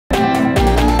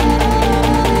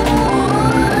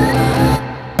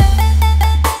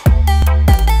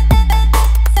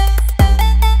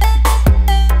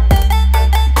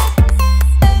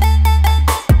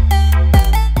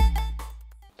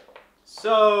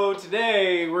So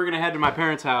today we're gonna head to my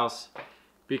parents' house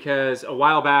because a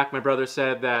while back my brother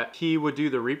said that he would do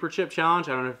the Reaper Chip Challenge.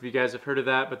 I don't know if you guys have heard of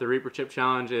that, but the Reaper Chip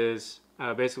Challenge is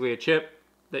basically a chip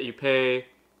that you pay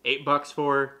 $8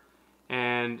 for,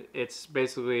 and it's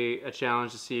basically a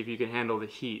challenge to see if you can handle the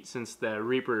heat, since the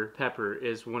Reaper pepper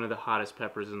is one of the hottest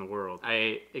peppers in the world.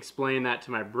 I explained that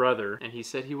to my brother and he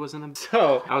said he wasn't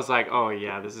so I was like, oh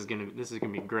yeah, this is gonna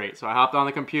be great. So I hopped on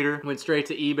the computer, went straight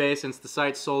to eBay since the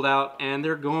site's sold out, and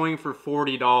they're going for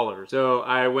 $40. So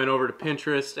I went over to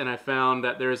Pinterest and I found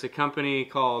that there's a company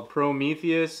called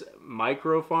Prometheus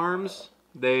Micro Farms.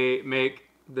 They make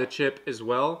the chip as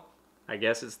well. I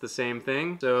guess it's the same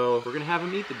thing. So we're gonna have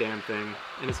him eat the damn thing,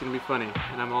 and it's gonna be funny,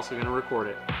 and I'm also gonna record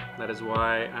it. That is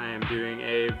why I am doing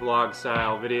a vlog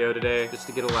style video today, just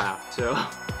to get a laugh. So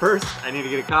first, I need to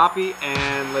get a coffee,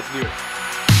 and let's do it.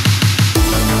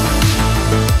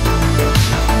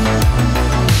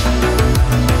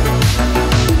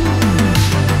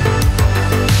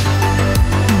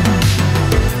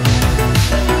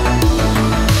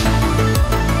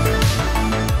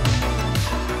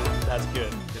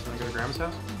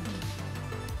 House?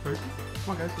 Right.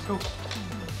 Come on guys, let's go.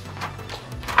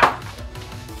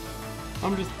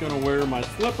 I'm just gonna wear my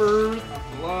slippers,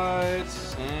 the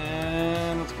lights,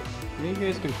 and let's go. You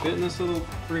guys can fit in this little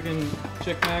freaking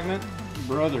chick magnet.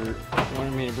 Brother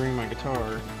wanted me to bring my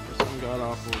guitar for some god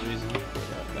awful reason.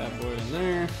 Got that boy in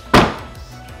there.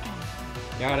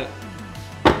 Got it.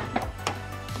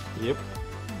 Yep.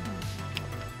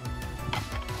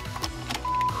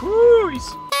 Whoo!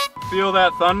 Feel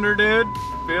that thunder, dude?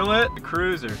 Feel it? The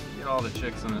cruiser. Get all the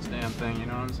chicks on this damn thing, you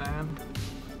know what I'm saying?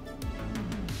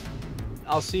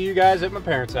 I'll see you guys at my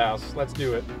parents' house. Let's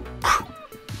do it.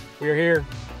 We are here.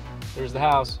 There's the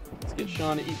house. Let's get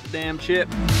Sean to eat the damn chip.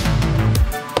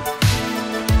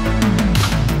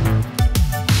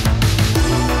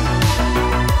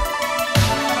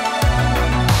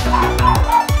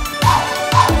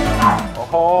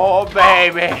 Oh,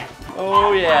 baby.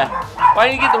 Oh, yeah. Why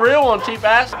didn't you get the real one, cheap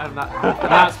ass? I'm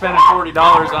not spending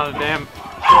 $40 on a damn chip.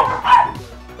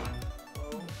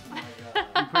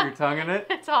 You put your tongue in it?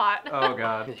 It's hot. Oh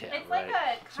god. Yeah, it's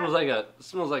right.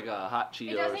 Smells like a hot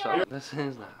Cheeto or something. This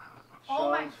is not.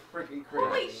 Oh my freaking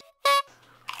crazy.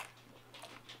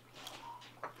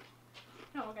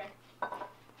 Oh, okay.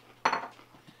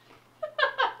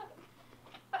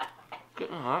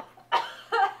 Getting hot.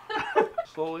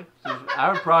 Slowly.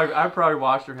 I would probably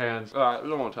wash your hands. Alright, we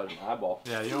don't want to touch my eyeball.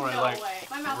 Yeah, you don't want to like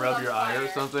rub your eye or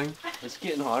something. It's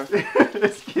getting hotter.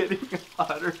 It's getting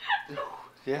hotter.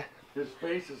 Yeah. His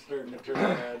face is starting to turn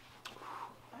red.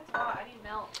 That's hot. I need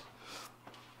milk.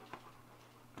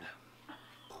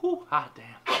 Whew, hot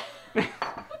damn.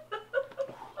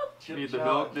 Need the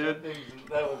milk, dude?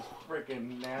 That was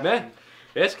freaking nasty. Man,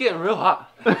 it's getting real hot.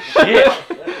 Shit.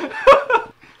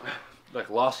 Like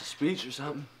lost of speech or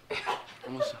something.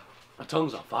 Almost, my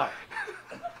tongue's on fire.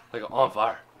 Like on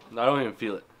fire. I don't even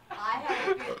feel it. I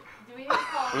have a good. Do we have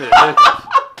to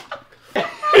call?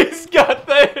 He's got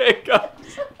the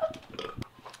hiccups.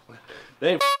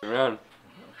 They ain't around.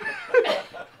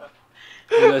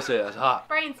 What did I say? That's hot.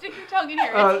 Brian, stick your tongue in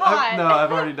here. It's hot. No,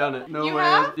 I've already done it. No You way.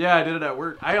 have? Yeah, I did it at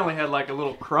work. I only had like a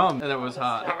little crumb and it was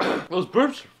hot. Those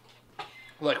burps are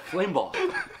like flame balls.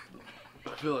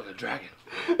 I feel like a dragon.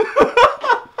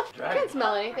 I can't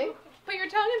smell anything. Put your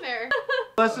tongue in there.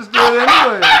 Let's just do it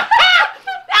anyway.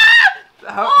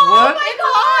 What? My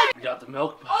God! You got the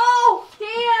milk? Oh,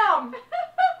 damn!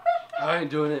 I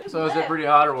ain't doing it. So is it pretty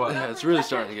hot or what? Yeah, it's really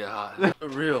starting to get hot.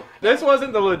 Real. This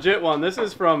wasn't the legit one. This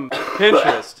is from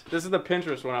Pinterest. This is the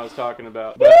Pinterest one I was talking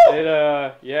about. But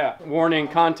it, yeah. Warning,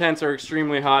 contents are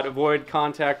extremely hot. Avoid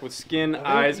contact with skin,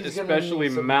 eyes, especially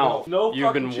mouth. No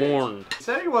You've been fucking warned. He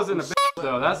said he wasn't a bitch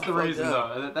though. That's the reason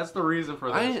though. That's the reason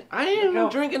for this. I ain't even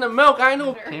drinking the milk. I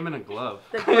know. Came in a glove.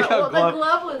 The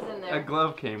glove was in there. A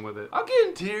glove came with it. I'm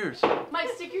getting tears. Mike,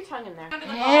 stick your tongue in there.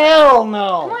 Hell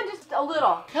no! Come on, just a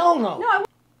little. Hell no! No, I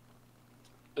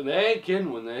And they ain't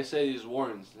kidding when they say these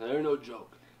warnings. They're no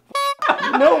joke.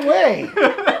 No way!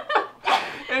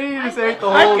 And you just ate the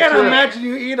whole I can't chip. imagine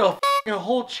you eat a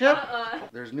whole chip.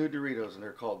 There's new Doritos and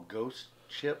they're called Ghost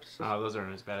Chips. Oh, those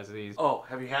aren't as bad as these. Oh,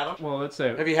 have you had them? Well, let's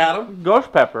say Have you had them?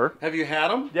 ghost pepper. Have you had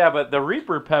them? Yeah, but the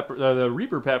Reaper pepper, the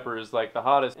Reaper pepper is like the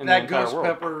hottest in the That entire Ghost world.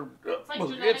 Pepper, It's like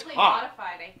it's genetically hot.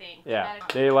 modified, I think. Yeah,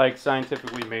 they like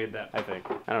scientifically made that. I think.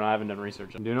 I don't know. I haven't done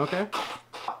research. I'm doing okay.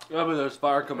 Yeah, but there's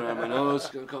fire coming out of my nose.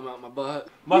 It's gonna come out my butt.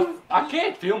 I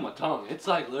can't feel my tongue. It's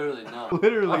like literally numb.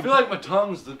 Literally. I feel like my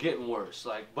tongue's getting worse.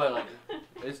 Like, but like,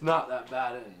 it's not that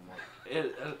bad anymore.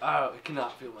 I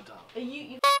cannot feel my tongue.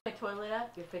 You my toilet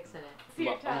up, you're fixing it. See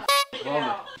your My- tongue. vomit.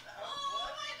 Out.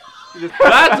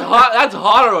 That's hot. That's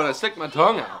hotter when I stick my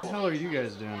tongue out. What the hell are you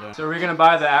guys doing? So are we gonna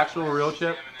buy the actual real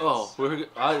chip? Oh,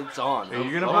 it's on. Are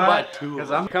you gonna I'm buy buy two?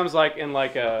 Because it comes like in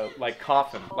like a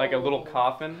coffin, like a little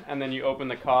coffin, and then you open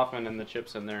the coffin and the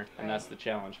chips in there, and that's the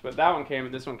challenge. But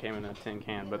this one came in a tin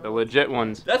can, but the legit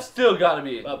ones. That's still got to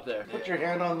be up there. Put your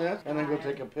hand on this and then go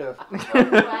take a piss. Wow.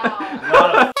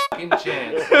 Not a fucking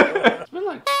chance. It's been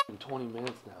like 20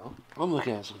 minutes now. I'm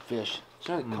looking at some fish,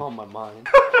 trying to calm my mind.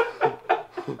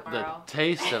 The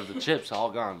taste of the chips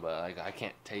all gone, but like I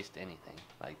can't taste anything.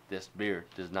 Like this beer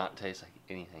does not taste like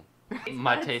anything.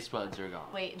 My taste buds are gone.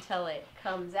 Wait until it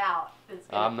comes out. It's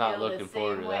gonna I'm not feel looking the same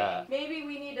forward to way. that. Maybe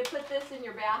we need to put this in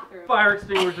your bathroom. Fire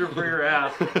extinguisher for your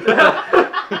ass.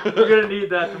 You're gonna need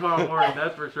that tomorrow morning,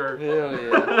 that's for sure. Hell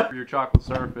yeah. Your chocolate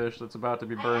starfish that's about to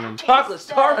be burning. Chocolate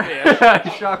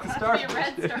starfish. Chocolate starfish. Be a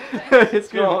red starfish. It's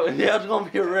good. Yeah, it's gonna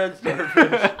be a red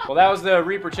starfish. Well, that was the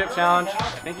Reaper Chip Challenge.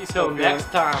 Thank you so much. Next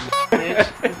time,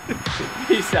 bitch.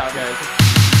 Peace out, guys.